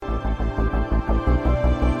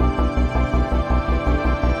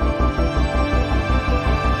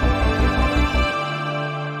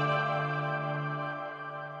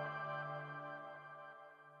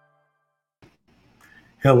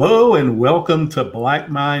Hello and welcome to Black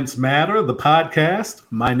Minds Matter, the podcast.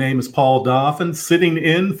 My name is Paul Dauphin, sitting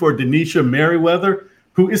in for Denisha Merriweather,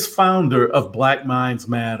 who is founder of Black Minds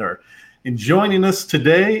Matter. And joining us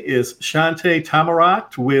today is Shante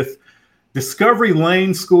Tamarack with Discovery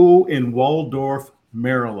Lane School in Waldorf,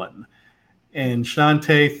 Maryland. And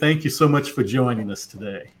Shante, thank you so much for joining us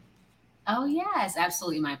today. Oh, yeah, it's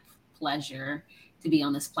absolutely my pleasure to be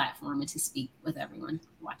on this platform and to speak with everyone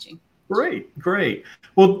watching. Great.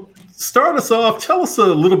 Well, start us off. Tell us a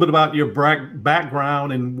little bit about your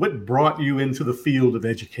background and what brought you into the field of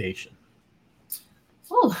education.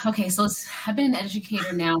 Oh, okay. So I've been an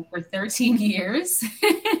educator now for 13 years.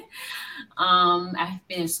 I've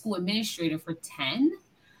been a school administrator for 10.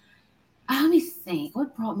 Let me think.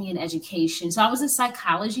 What brought me in education? So I was a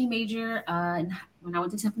psychology major when I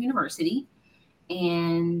went to Temple University.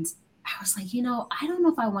 And I was like, I don't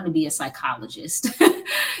know if I want to be a psychologist.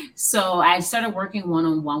 So I started working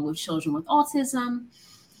one-on-one with children with autism.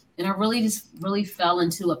 And I really fell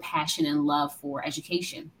into a passion and love for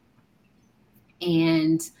education.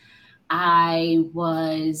 And I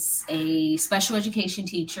was a special education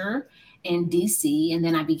teacher in DC, and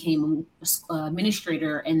then I became an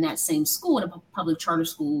administrator in that same school, at a public charter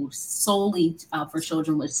school, solely for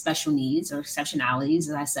children with special needs or exceptionalities,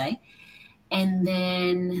 as I say. And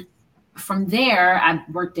then from there, I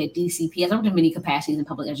worked at DCP. I worked in many capacities in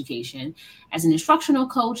public education as an instructional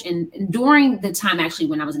coach. And during the time, actually,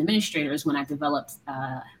 when I was an administrator is when I developed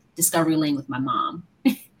Discovery Lane with my mom.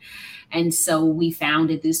 And so we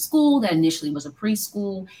founded this school that initially was a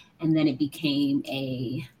preschool, and then it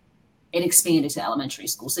expanded to elementary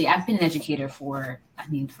school. So yeah, I've been an educator forever.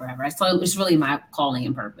 So it's really my calling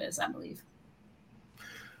and purpose, I believe.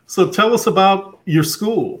 So tell us about your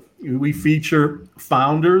school. We feature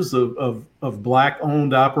founders of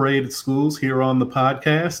Black-owned operated schools here on the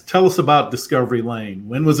podcast. Tell us about Discovery Lane.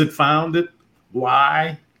 When was it founded?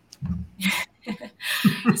 Why?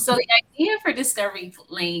 So the idea for Discovery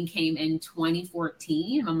Lane came in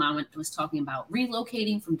 2014. My mom was talking about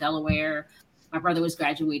relocating from Delaware. My brother was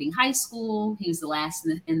graduating high school. He was the last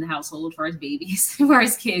in the household for his babies, for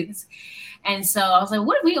his kids. And so I was like,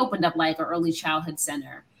 what if we opened up like an early childhood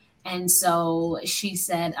center? And so she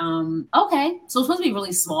said, okay. So it was supposed to be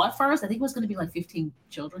really small at first. I think it was going to be like 15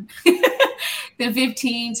 children. Then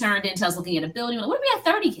 15 turned into us looking at a building. Like, what if we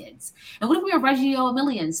had 30 kids? And what if we were Reggio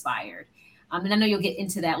Emilia inspired? And I know you'll get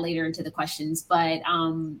into that later into the questions. But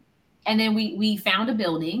and then we found a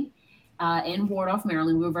building in Waldorf,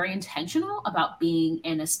 Maryland. We were very intentional about being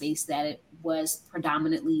in a space that it was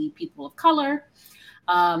predominantly people of color.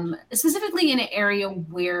 Specifically in an area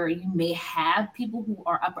where you may have people who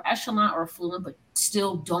are upper echelon or affluent, but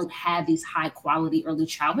still don't have these high quality early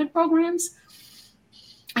childhood programs.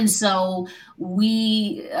 And so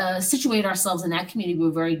we situated ourselves in that community. We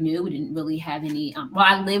were very new. We didn't really have any,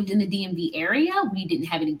 I lived in the DMV area. We didn't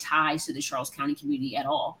have any ties to the Charles County community at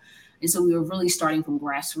all. And so we were really starting from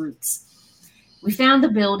grassroots. We found the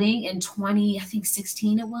building in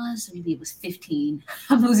 2016 it was, maybe it was 15.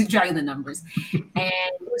 I'm losing track of the numbers. And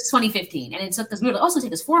it was 2015. And it took us, also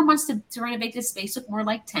take us 4 months to renovate this space. It took more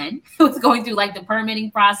like 10. It was going through like the permitting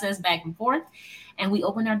process back and forth. And we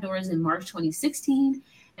opened our doors in March 2016.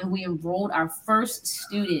 And we enrolled our first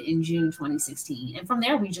student in June 2016. And from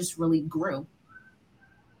there, we just really grew.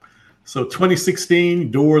 So 2016,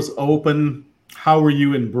 doors open. How were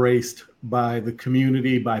you embraced by the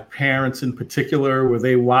community, by parents in particular? Were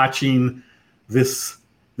they watching this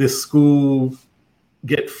school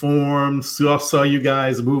get formed? Saw you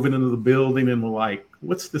guys moving into the building and were like,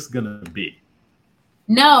 what's this going to be?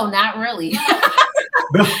 No, not really.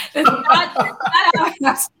 That's not how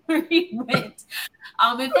our story went.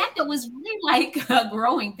 In fact, it was really like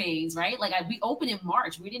growing pains, right? Like we opened in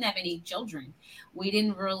March. We didn't have any children. We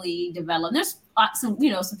didn't really develop. There's some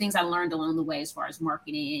things I learned along the way as far as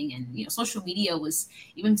marketing and, social media was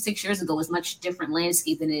even 6 years ago was much different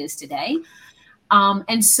landscape than it is today.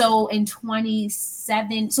 And so in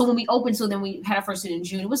 27, so when we opened, so then we had our first student in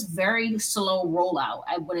June, it was very slow rollout.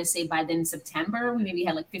 I want to say by then September, we maybe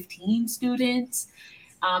had like 15 students.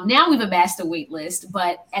 Now we've amassed a wait list,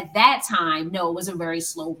 but at that time, no, it was a very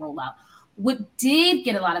slow rollout. What did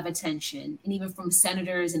get a lot of attention, and even from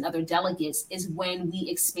senators and other delegates, is when we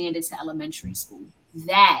expanded to elementary school.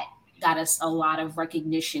 That got us a lot of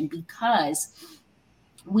recognition because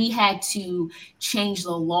we had to change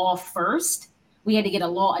the law first. We had to get a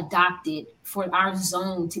law adopted for our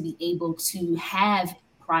zone to be able to have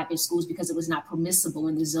private schools because it was not permissible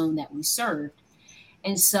in the zone that we served.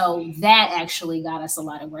 And so that actually got us a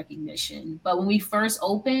lot of recognition. But when we first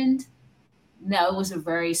opened, no, it was a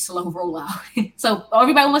very slow rollout. So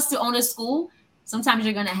everybody wants to own a school. sometimes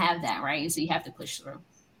you're going to have that, right? And so you have to push through.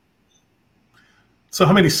 So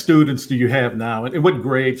how many students do you have now, and what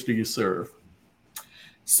grades do you serve?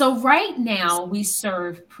 So right now we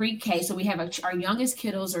serve pre-K. So we have our youngest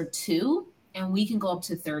kiddos are 2, and we can go up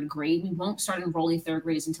to 3rd grade. We won't start enrolling 3rd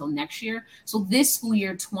graders until next year. So this school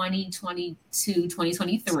year, 2022,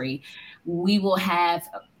 2023, we will have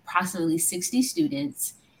approximately 60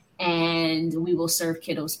 students, and we will serve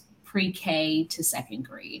kiddos pre-K to 2nd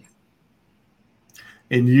grade.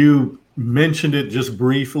 And you mentioned it just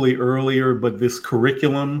briefly earlier, but this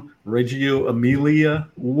curriculum, Reggio Emilia,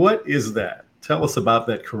 what is that? Tell us about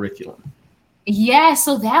that curriculum. Yeah,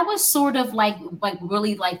 so that was sort of like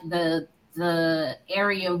really like the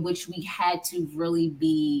area in which we had to really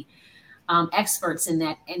be experts in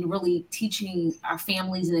that, and really teaching our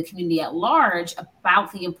families and the community at large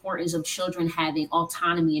about the importance of children having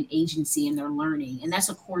autonomy and agency in their learning. And that's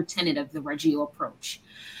a core tenet of the Reggio approach.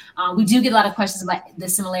 We do get a lot of questions about the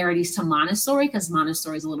similarities to Montessori, because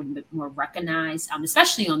Montessori is a little bit more recognized,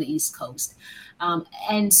 especially on the East Coast.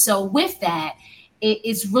 And so with that,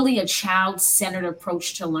 it's really a child-centered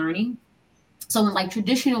approach to learning. So in like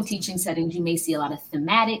traditional teaching settings, you may see a lot of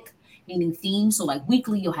thematic, meaning themes. So like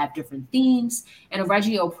weekly, you'll have different themes. And a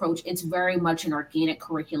Reggio approach, it's very much an organic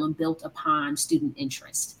curriculum built upon student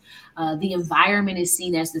interest. The environment is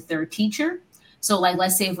seen as the third teacher. So like,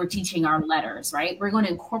 let's say if we're teaching our letters, right? We're going to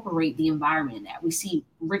incorporate the environment in that. We see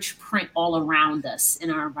rich print all around us in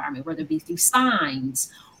our environment, whether it be through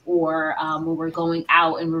signs or when we're going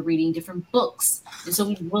out and we're reading different books. And so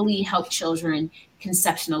we really help children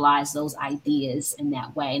conceptualize those ideas in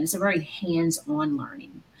that way. And it's a very hands-on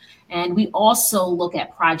learning. And we also look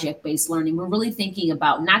at project-based learning. We're really thinking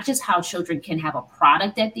about not just how children can have a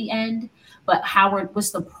product at the end, but what's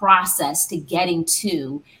the process to getting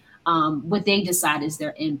to what they decide is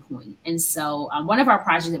their endpoint. And so one of our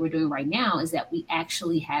projects that we're doing right now is that we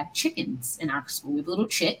actually have chickens in our school. We have little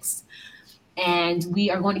chicks, and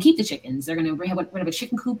we are going to keep the chickens. We're going to have a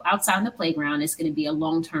chicken coop outside on the playground. It's going to be a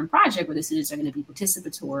long-term project where the students are going to be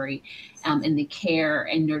participatory in the care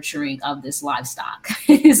and nurturing of this livestock.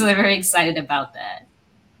 So they're very excited about that.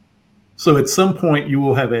 So at some point you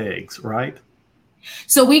will have eggs, right?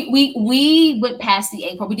 So we went past the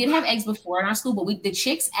egg part. We did have eggs before in our school, but the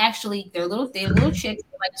chicks actually, they're little chicks,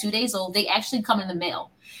 they're like 2 days old. They actually come in the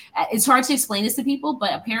mail. It's hard to explain this to people,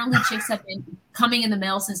 but apparently chicks have been coming in the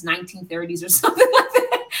mail since 1930s or something like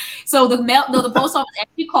that. So the post office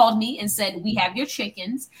actually called me and said, "We have your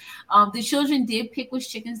chickens." The children did pick which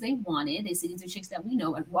chickens they wanted. They said these are chicks that we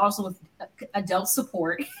know, and also with adult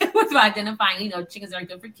support with identifying, chickens that are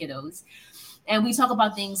good for kiddos. And we talk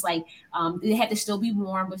about things like they had to still be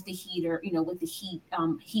warm with the heater, with the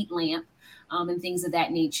heat lamp, and things of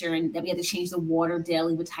that nature. And that we had to change the water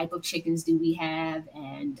daily. What type of chickens do we have?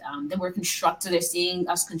 And then they're seeing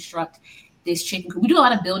us construct this chicken coop. We do a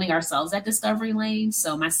lot of building ourselves at Discovery Lane.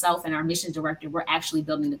 So myself and our mission director, we're actually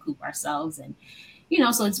building the coop ourselves. And,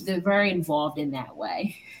 so they're very involved in that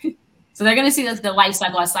way. So they're going to see the life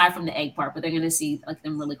cycle aside from the egg part, but they're going to see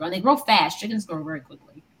them really grow. And they grow fast. Chickens grow very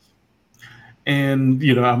quickly. And,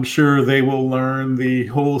 I'm sure they will learn the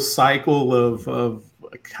whole cycle of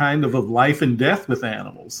kind of life and death with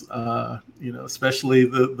animals, especially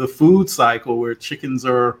the food cycle, where chickens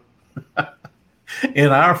are in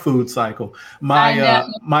our food cycle. My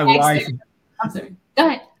wife. I'm sorry. Go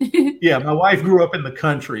ahead. Yeah, my wife grew up in the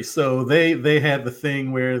country, so they had the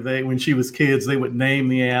thing where when she was kids, they would name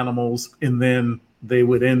the animals and then they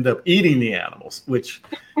would end up eating the animals, which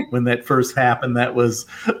when that first happened, that was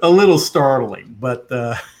a little startling, but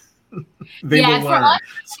they will learn. For us,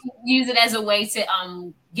 use it as a way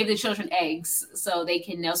to give the children eggs so they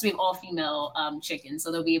can know. So we have all female chickens,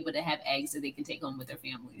 so they'll be able to have eggs that they can take home with their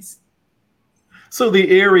families. So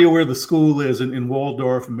the area where the school is in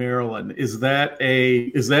Waldorf, Maryland, is that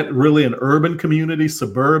really an urban community,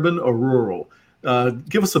 suburban, or rural?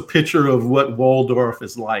 Give us a picture of what Waldorf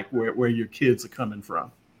is like, where your kids are coming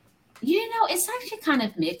from. It's actually kind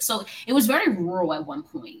of mixed. So it was very rural at one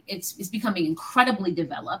point. It's becoming incredibly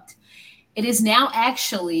developed. It is now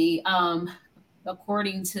actually,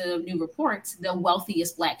 according to new reports, the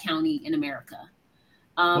wealthiest Black county in America.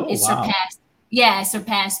 It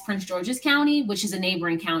surpassed Prince George's County, which is a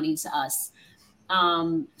neighboring county to us.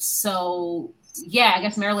 So yeah, I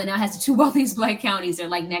guess Maryland now has the 2 wealthiest Black counties. They're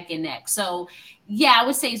like neck and neck. So yeah, I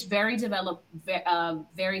would say it's very developed,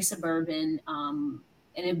 very suburban,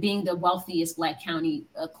 and it being the wealthiest Black county,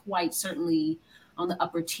 quite certainly on the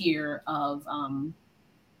upper tier of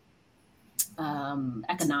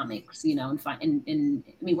economics, and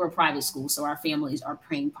we're a private school, so our families are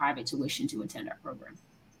paying private tuition to attend our program.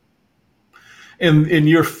 in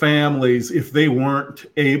your families, if they weren't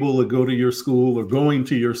able to go to your school or going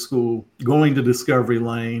to your school, going to Discovery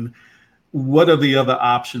Lane, what are the other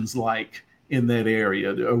options like in that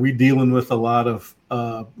area? Are we dealing with a lot of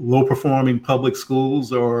low performing public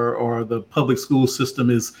schools, or the public school system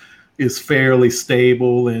is fairly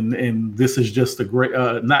stable, and this is just a great,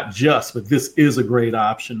 not just, but this is a great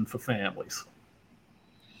option for families?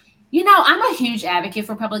 I'm a huge advocate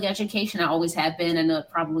for public education. I always have been. And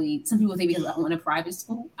probably some people think because I want a private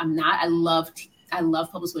school. I'm not. I love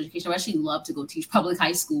public school education. I actually love to go teach public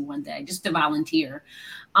high school one day just to volunteer.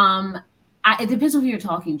 It depends on who you're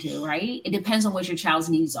talking to, right? It depends on what your child's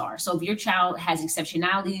needs are. So if your child has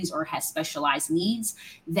exceptionalities or has specialized needs,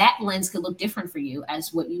 that lens could look different for you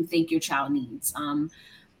as what you think your child needs.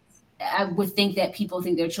 I would think that people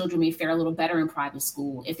think their children may fare a little better in private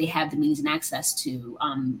school if they have the means and access to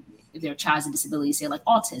if their child's a disability, say like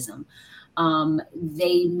autism.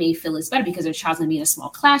 They may feel it's better because their child's going to be in a small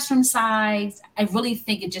classroom size. I really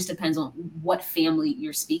think it just depends on what family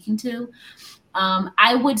you're speaking to.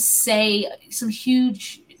 I would say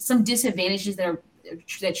some disadvantages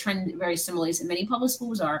that trend very similarly in many public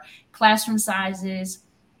schools are classroom sizes,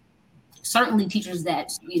 certainly teachers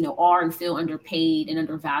that, are and feel underpaid and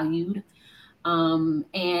undervalued.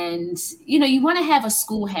 And, you want to have a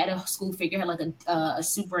school head, a school figurehead, like a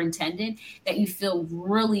superintendent that you feel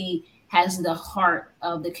really has the heart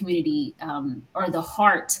of the community, or the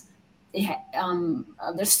heart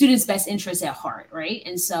the students' best interests at heart, right?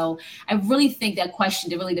 And so I really think that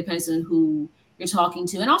question, it really depends on who you're talking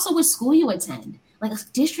to and also what school you attend. Like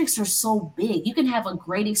districts are so big. You can have a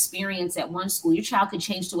great experience at one school. Your child could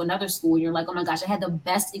change to another school. And you're like, oh my gosh, I had the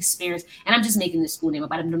best experience. And I'm just making the school name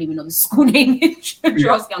up. I don't even know the school name in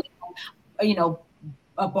Charles County,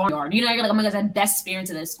 a barnyard. You're like, oh my gosh, I had the best experience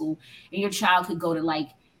in that school. And your child could go to like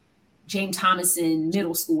James Thomason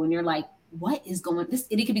Middle School. And you're like, what is going on?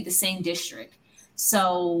 It could be the same district.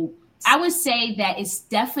 So I would say that it's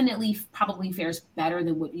definitely probably fares better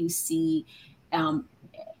than what you see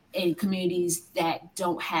in communities that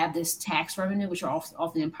don't have this tax revenue, which are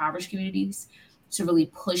often impoverished communities, to really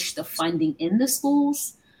push the funding in the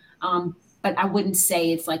schools. But I wouldn't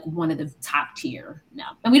say it's like one of the top tier. No.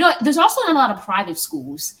 And there's also not a lot of private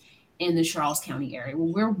schools in the Charles County area.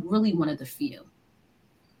 Well, we're really one of the few.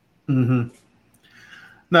 Mm-hmm.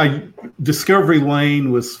 Now, Discovery Lane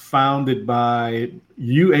was founded by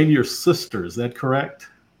you and your sister. Is that correct?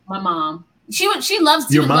 My mom. She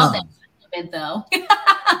loves your mom. Love that event, though.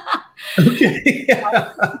 Okay.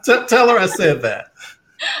 Tell her I said that.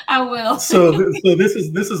 I will. So this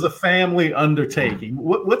is a family undertaking.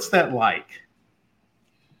 What's that like?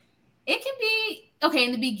 It can be okay.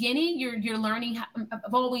 In the beginning, you're learning.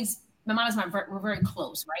 My mom we're very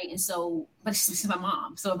close, right? And so, but she's my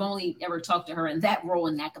mom, so I've only ever talked to her in that role,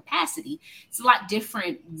 in that capacity. It's a lot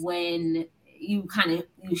different when you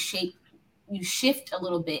shift a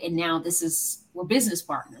little bit, and now we're business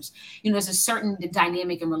partners. There's a certain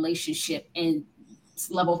dynamic and relationship and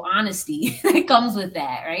level of honesty that comes with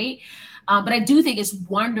that, right? But I do think it's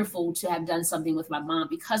wonderful to have done something with my mom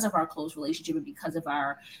because of our close relationship and because of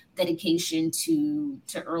our dedication to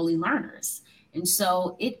early learners. And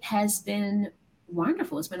so it has been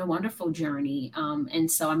wonderful. It's been a wonderful journey. And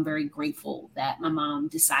so I'm very grateful that my mom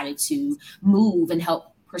decided to move and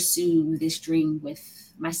help pursue this dream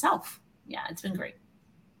with myself. Yeah, it's been great.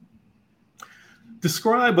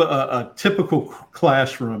 Describe a typical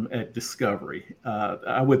classroom at Discovery.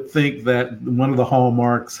 I would think that one of the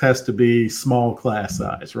hallmarks has to be small class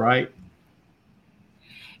size, right?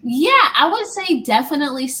 Yeah, I would say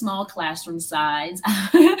definitely small classroom size.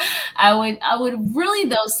 I would really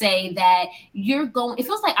though say that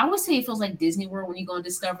I would say it feels like Disney World when you go on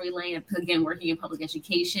Discovery Lane. Again, working in public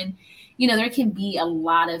education, there can be a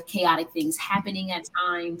lot of chaotic things happening at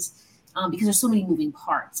times because there's so many moving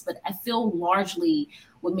parts. But I feel largely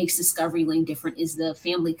what makes Discovery Lane different is the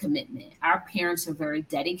family commitment. Our parents are very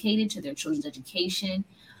dedicated to their children's education.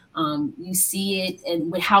 You see it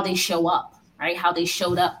and with how they show up. Right, how they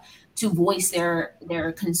showed up to voice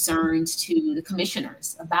their concerns to the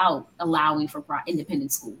commissioners about allowing for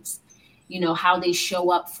independent schools. How they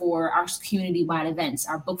show up for our community-wide events,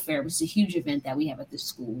 our book fair, which is a huge event that we have at the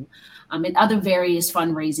school, and other various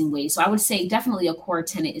fundraising ways. So I would say definitely a core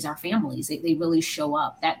tenet is our families. They really show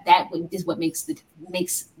up. That is what makes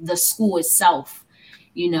the school itself.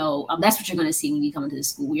 That's what you're going to see when you come into the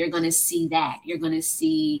school. You're going to see that. You're going to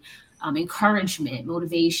see encouragement,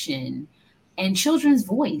 motivation. And children's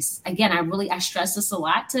voice, again, I stress this a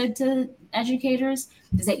lot to educators,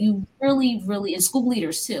 is that you really, and school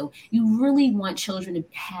leaders too, you really want children to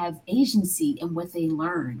have agency in what they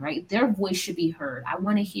learn, right? Their voice should be heard. I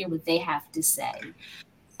want to hear what they have to say.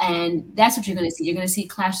 And that's what you're going to see. You're going to see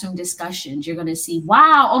classroom discussions. You're going to see,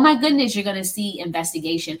 wow, oh my goodness, you're going to see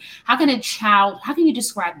investigation. How can you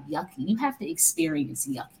describe yucky? You have to experience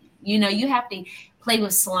yucky. You have to play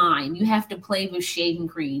with slime. You have to play with shaving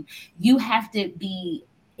cream. You have to be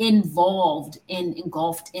engulfed in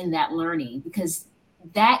that learning, because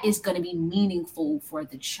that is going to be meaningful for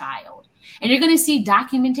the child. And you're going to see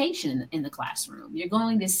documentation in the classroom. You're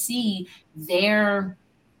going to see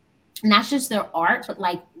not just their art, but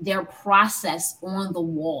like their process on the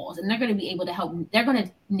walls. And they're going to be able to help. They're going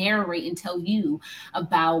to narrate and tell you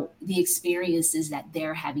about the experiences that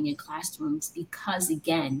they're having in classrooms, because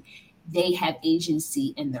again, they have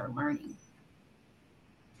agency in their learning.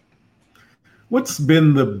 What's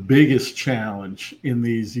been the biggest challenge in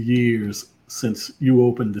these years since you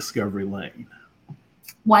opened Discovery Lane?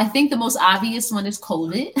 Well, I think the most obvious one is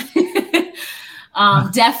COVID.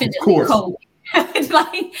 Definitely COVID. And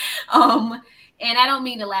I don't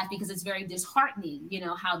mean to laugh, because it's very disheartening,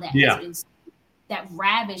 how that has been, that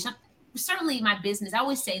ravaged. Certainly my business, I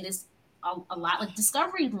always say this a lot, like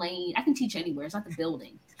Discovery Lane, I can teach anywhere. It's not the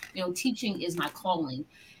building. Teaching is my calling.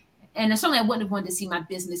 And certainly I wouldn't have wanted to see my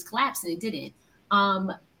business collapse, and it didn't.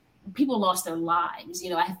 People lost their lives.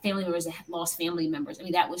 I have family members that lost family members. I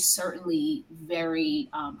mean, that was certainly very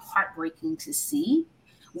heartbreaking to see.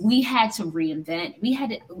 We had to reinvent.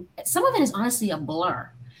 Some of it is honestly a blur.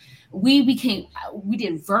 We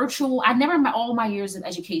did virtual. I never, in all my years of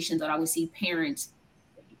education, thought I would see parents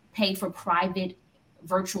pay for private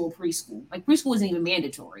virtual preschool. Like, preschool wasn't even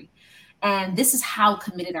mandatory. And this is how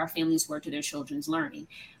committed our families were to their children's learning.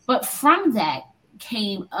 But from that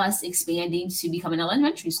came us expanding to become an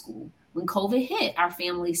elementary school. When COVID hit, our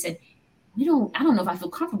family said, I don't know if I feel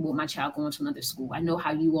comfortable with my child going to another school. I know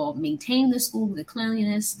how you all maintain the school, the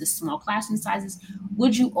cleanliness, the small classroom sizes.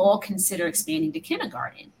 Would you all consider expanding to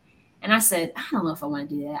kindergarten? And I said, I don't know if I want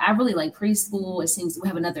to do that. I really like preschool. It seems we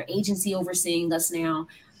have another agency overseeing us now.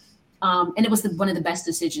 And it was one of the best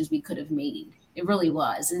decisions we could have made. It really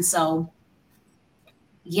was. And so,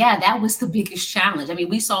 yeah, that was the biggest challenge. I mean,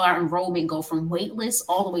 we saw our enrollment go from wait lists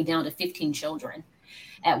all the way down to 15 children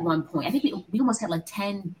at one point. I think we almost had like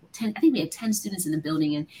 10. I think we had 10 students in the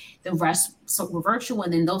building, and the rest were virtual.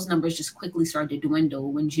 And then those numbers just quickly started to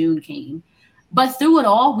dwindle when June came. But through it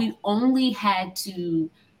all, we only had to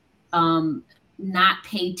not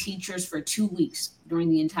pay teachers for 2 weeks during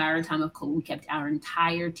the entire time of COVID. We kept our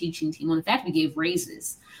entire teaching team on. In fact, we gave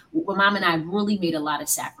raises. Well, Mom and I really made a lot of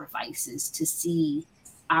sacrifices to see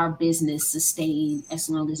our business sustain as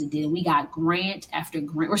long as it did. We got grant after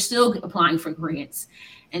grant. We're still applying for grants.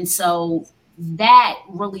 And so that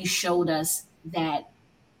really showed us that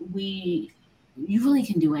you really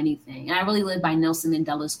can do anything. And I really live by Nelson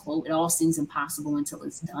Mandela's quote, "It all seems impossible until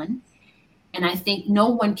it's done." And I think no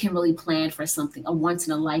one can really plan for something, a once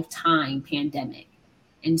in a lifetime pandemic.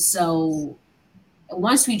 And so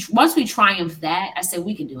once we triumph that, I said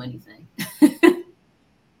we can do anything.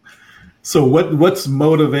 So what's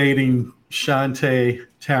motivating Shante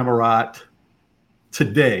Tamarat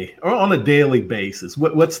today or on a daily basis?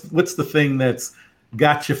 What's the thing that's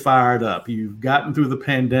got you fired up? You've gotten through the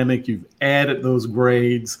pandemic, you've added those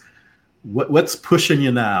grades. What's pushing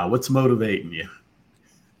you now? What's motivating you?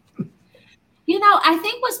 I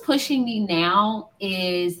think what's pushing me now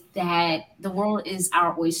is that the world is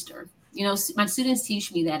our oyster. My students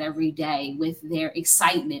teach me that every day with their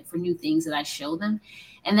excitement for new things that I show them.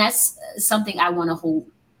 And that's something I want to hold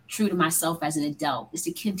true to myself as an adult, is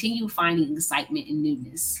to continue finding excitement and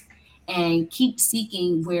newness and keep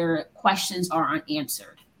seeking where questions are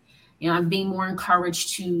unanswered. I'm being more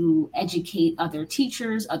encouraged to educate other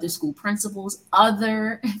teachers, other school principals,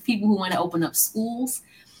 other people who want to open up schools.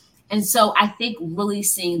 And so I think really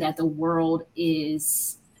seeing that the world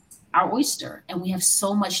is our oyster and we have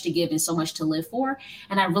so much to give and so much to live for.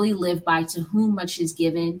 And I really live by, to whom much is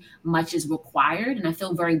given, much is required. And I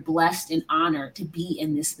feel very blessed and honored to be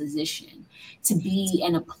in this position, to be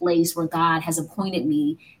in a place where God has appointed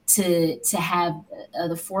me to have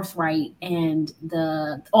the forthright and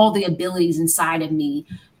all the abilities inside of me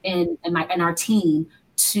and our team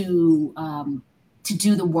to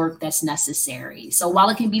do the work that's necessary. So while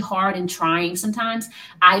it can be hard and trying sometimes,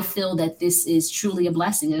 I feel that this is truly a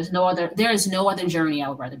blessing. There is no other journey I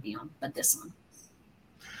would rather be on but this one.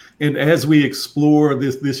 And as we explore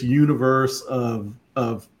this universe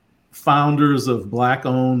of founders of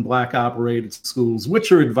Black-owned, Black-operated schools, what's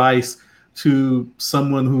your advice to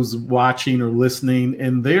someone who's watching or listening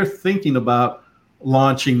and they're thinking about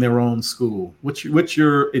launching their own school? What's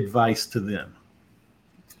your advice to them?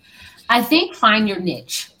 I think find your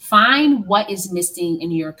niche. Find what is missing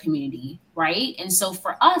in your community, right? And so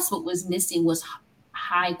for us, what was missing was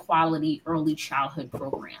high quality early childhood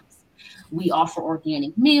programs. We offer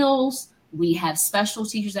organic meals. We have special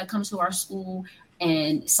teachers that come to our school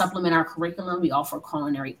and supplement our curriculum. We offer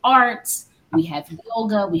culinary arts. We have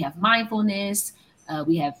yoga. We have mindfulness.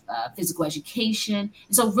 We have physical education.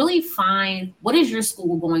 And so really find what is your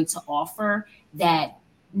school going to offer that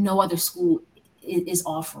no other school is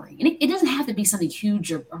offering. And it doesn't have to be something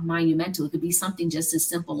huge or monumental. It could be something just as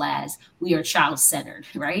simple as we are child-centered,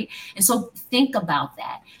 right? And so think about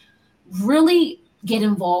that. Really get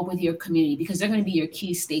involved with your community because they're going to be your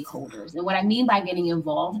key stakeholders. And what I mean by getting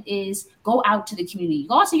involved is go out to the community,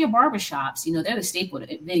 go out to your barbershops. They're the staple of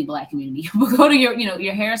any Black community. Go to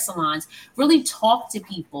your hair salons, really talk to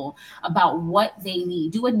people about what they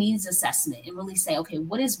need, do a needs assessment and really say, okay,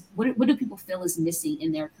 what do people feel is missing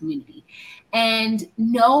in their community? And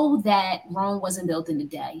know that Rome wasn't built in a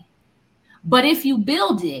day, but if you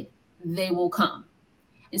build it, they will come.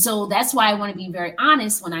 And so that's why I want to be very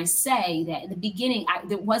honest when I say that in the beginning,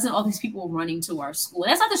 there wasn't all these people running to our school.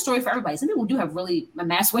 That's not the story for everybody. Some people do have really a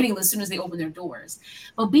mass waiting list as soon as they open their doors.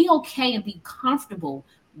 But be okay and be comfortable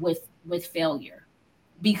with failure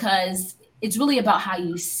because it's really about how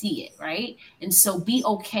you see it, right? And so be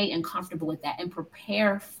okay and comfortable with that and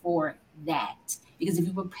prepare for that. Because if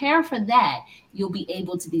you prepare for that, you'll be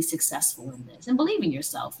able to be successful in this and believe in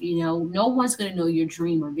yourself. No one's going to know your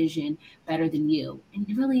dream or vision better than you. And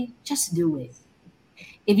you really just do it.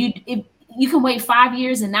 If you can wait 5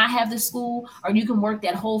 years and not have the school, or you can work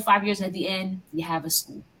that whole 5 years at the end, you have a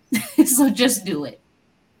school. So just do it.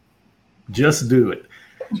 Just do it.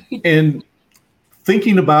 And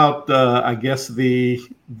thinking about, I guess, the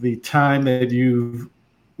time that you've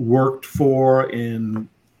worked for and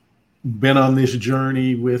been on this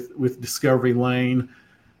journey with Discovery Lane,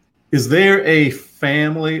 is there a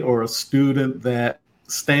family or a student that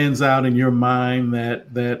stands out in your mind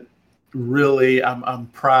that really I'm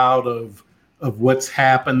proud of what's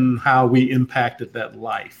happened, how we impacted that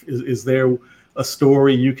life? Is there a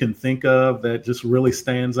story you can think of that just really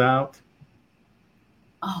stands out?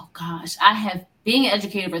 Oh gosh, I have being an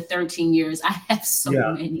educator for 13 years. I have so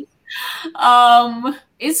many.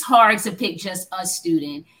 It's hard to pick just a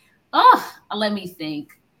student. Let me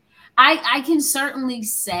think. I can certainly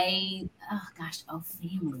say,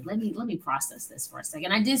 family. Let me process this for a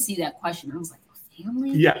second. I did see that question. I was like,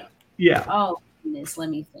 family? Yeah. Oh goodness, let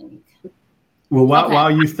me think. Well,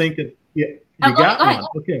 while you think it, you got one.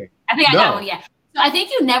 Okay. I think I got one. Yeah. So I think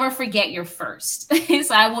you never forget your first.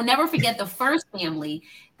 So I will never forget the first family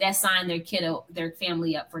that signed their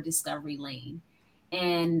family up for Discovery Lane,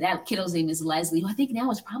 and that kiddo's name is Leslie, who I think now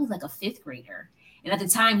is probably like a 5th grader. And at the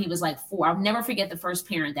time he was like 4. I'll never forget the first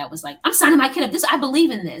parent that was like, I'm signing my kid up. I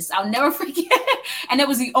believe in this. I'll never forget. And it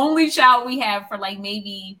was the only child we had for like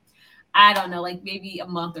maybe, I don't know, like maybe a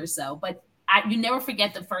month or so. But you never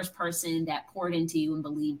forget the first person that poured into you and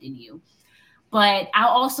believed in you. But I'll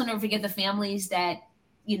also never forget the families that,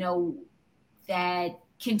 that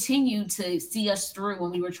continue to see us through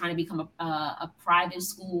when we were trying to become a private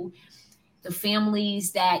school. The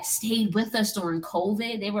families that stayed with us during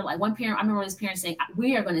COVID, they were like, one parent, I remember his parents saying,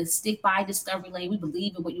 we are going to stick by Discovery Lane. We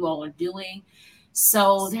believe in what you all are doing.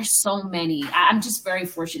 So there's so many. I'm just very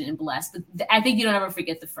fortunate and blessed. But I think you don't ever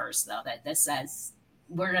forget the first, though, that says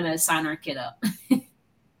we're going to sign our kid up.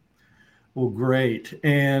 Well, great.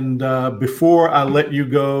 And before I let you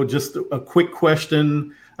go, just a quick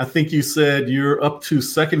question. I think you said you're up to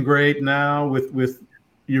 2nd grade now with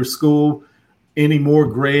your school. Any more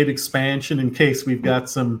grade expansion in case we've got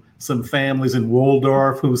some families in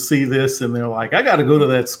Waldorf who see this and they're like, I got to go to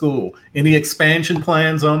that school. Any expansion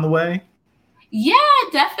plans on the way? Yeah,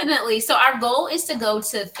 definitely. So our goal is to go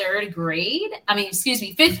to 5th grade.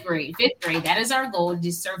 Fifth grade. That is our goal,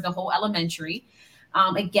 to serve the whole elementary.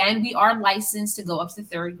 Again, we are licensed to go up to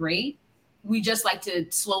 3rd grade. We just like to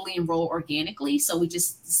slowly enroll organically. So we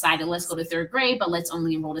just decided, let's go to 3rd grade, but let's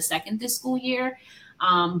only enroll to 2nd this school year.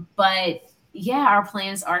 But yeah, our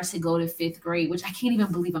plans are to go to 5th grade, which I can't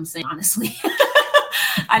even believe I'm saying, honestly.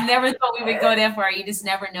 I never thought we would go that far. You just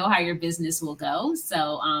never know how your business will go.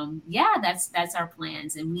 So that's our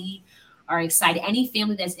plans. And we are excited. Any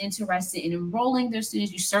family that's interested in enrolling their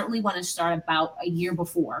students, you certainly want to start about a year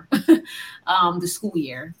before the school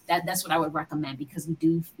year. That's what I would recommend, because we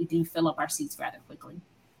do fill up our seats rather quickly.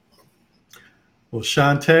 Well,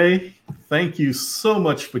 Shante, thank you so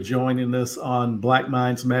much for joining us on Black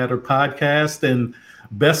Minds Matter podcast. And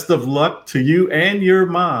best of luck to you and your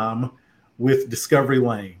mom with Discovery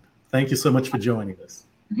Lane. Thank you so much for joining us.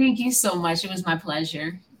 Thank you so much. It was my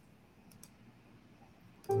pleasure.